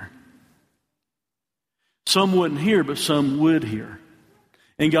tree there. Some wouldn't hear, but some would hear.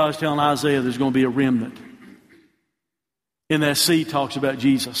 And God's telling Isaiah there's going to be a remnant. And that seed talks about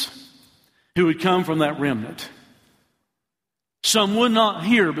Jesus, who would come from that remnant. Some would not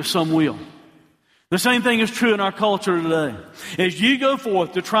hear, but some will. The same thing is true in our culture today. As you go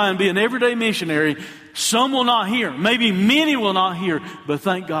forth to try and be an everyday missionary, some will not hear. Maybe many will not hear, but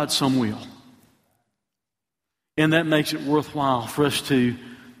thank God some will. And that makes it worthwhile for us to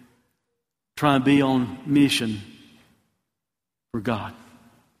try and be on mission for God.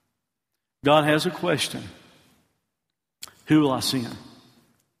 God has a question. Who will I send?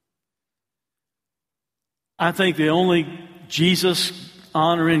 I think the only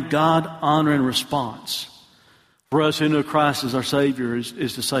Jesus-honoring, God-honoring response for us who know Christ as our Savior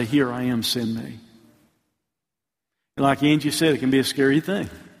is to say, here I am, send me. And like Angie said, it can be a scary thing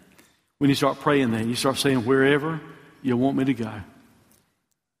when you start praying that. You start saying, wherever you want me to go.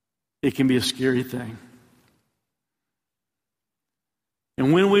 It can be a scary thing.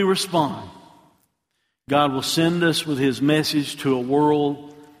 And when we respond, God will send us with His message to a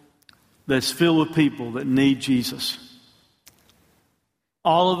world that's filled with people that need Jesus.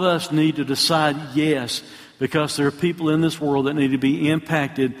 All of us need to decide yes, because there are people in this world that need to be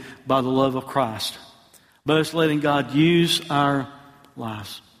impacted by the love of Christ. But it's letting God use our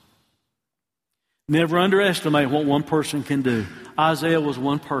lives. Never underestimate what one person can do. Isaiah was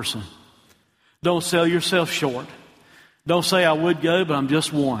one person. Don't sell yourself short. Don't say, I would go, but I'm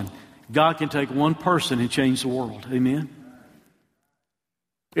just one. God can take one person and change the world. Amen?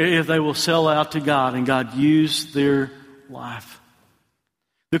 If they will sell out to God and God use their life.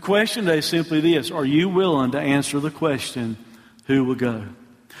 The question today is simply this. Are you willing to answer the question, who will go?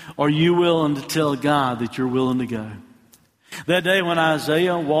 Are you willing to tell God that you're willing to go? That day when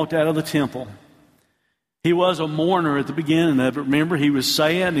Isaiah walked out of the temple, he was a mourner at the beginning of it. Remember, he was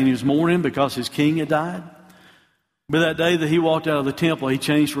sad and he was mourning because his king had died. But that day that he walked out of the temple, he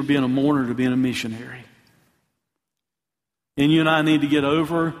changed from being a mourner to being a missionary. And you and I need to get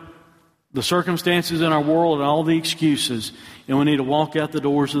over the circumstances in our world and all the excuses, and we need to walk out the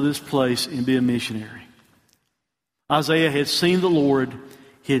doors of this place and be a missionary. Isaiah had seen the Lord,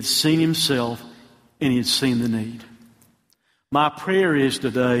 he had seen himself, and he had seen the need. My prayer is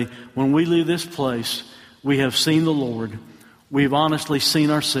today, when we leave this place, we have seen the Lord, we've honestly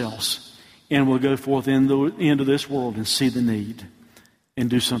seen ourselves, and we'll go forth into this world and see the need and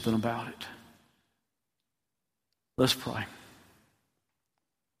do something about it. Let's pray.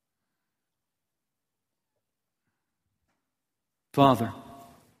 Father,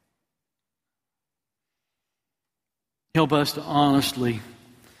 help us to honestly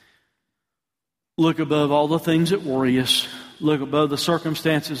look above all the things that worry us, look above the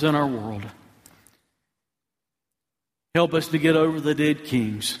circumstances in our world. Help us to get over the dead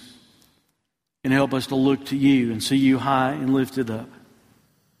kings and help us to look to you and see you high and lifted up.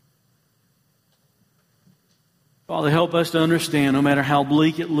 Father, help us to understand no matter how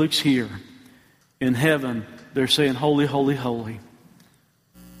bleak it looks here, in heaven they're saying, holy, holy, holy.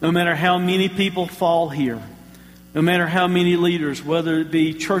 No matter how many people fall here, no matter how many leaders, whether it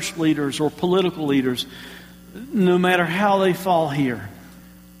be church leaders or political leaders, no matter how they fall here,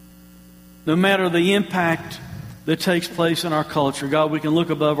 no matter the impact that takes place in our culture, God, we can look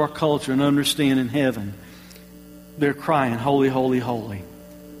above our culture and understand in heaven they're crying, holy, holy, holy,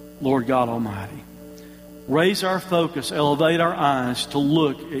 Lord God Almighty. Raise our focus, elevate our eyes to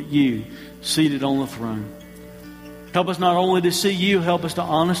look at you seated on the throne. Help us not only to see you, help us to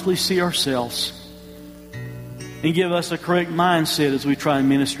honestly see ourselves. And give us a correct mindset as we try and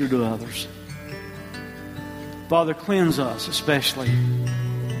minister to others. Father, cleanse us especially.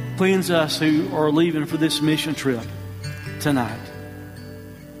 Cleanse us who are leaving for this mission trip tonight.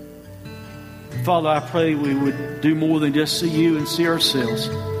 Father, I pray we would do more than just see you and see ourselves.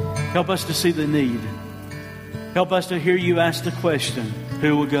 Help us to see the need. Help us to hear you ask the question,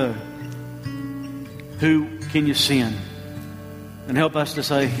 who will go? Who can you send? And help us to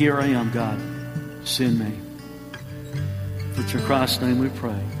say, here I am, God. Send me. It's in Christ's name we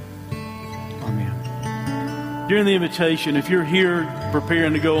pray. Amen. During the invitation, if you're here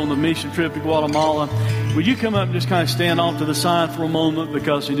preparing to go on the mission trip to Guatemala, would you come up and just kind of stand off to the side for a moment,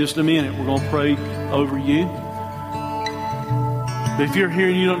 because in just a minute we're going to pray over you. But if you're here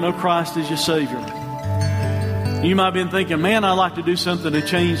and you don't know Christ as your Savior, you might have been thinking, man, I'd like to do something to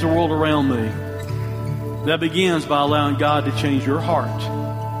change the world around me. That begins by allowing God to change your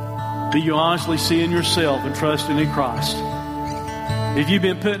heart. Do you honestly see in yourself and trusting in Christ? If you've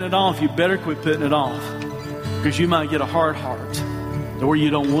been putting it off, you better quit putting it off, because you might get a hard heart to where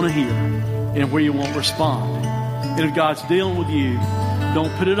you don't want to hear and where you won't respond. And if God's dealing with you,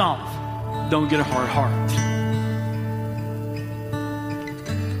 don't put it off. Don't get a hard heart.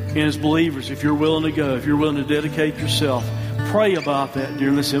 And as believers, if you're willing to go, if you're willing to dedicate yourself, pray about that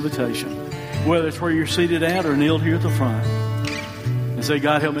during this invitation. Whether it's where you're seated at or kneeled here at the front. And say,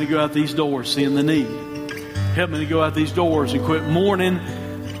 God, help me to go out these doors seeing the need. Help me to go out these doors and quit mourning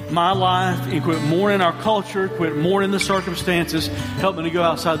my life and quit mourning our culture, quit mourning the circumstances. Help me to go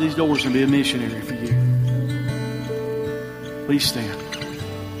outside these doors and be a missionary for you. Please stand.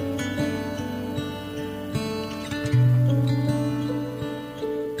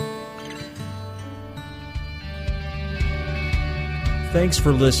 Thanks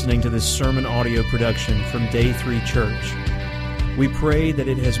for listening to this sermon audio production from Day 3 Church. We pray that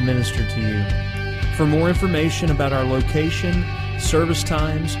it has ministered to you. For more information about our location, service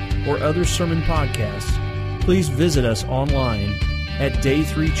times, or other sermon podcasts, please visit us online at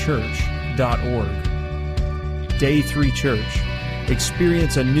day3church.org. Day 3 Church.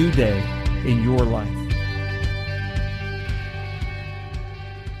 Experience a new day in your life.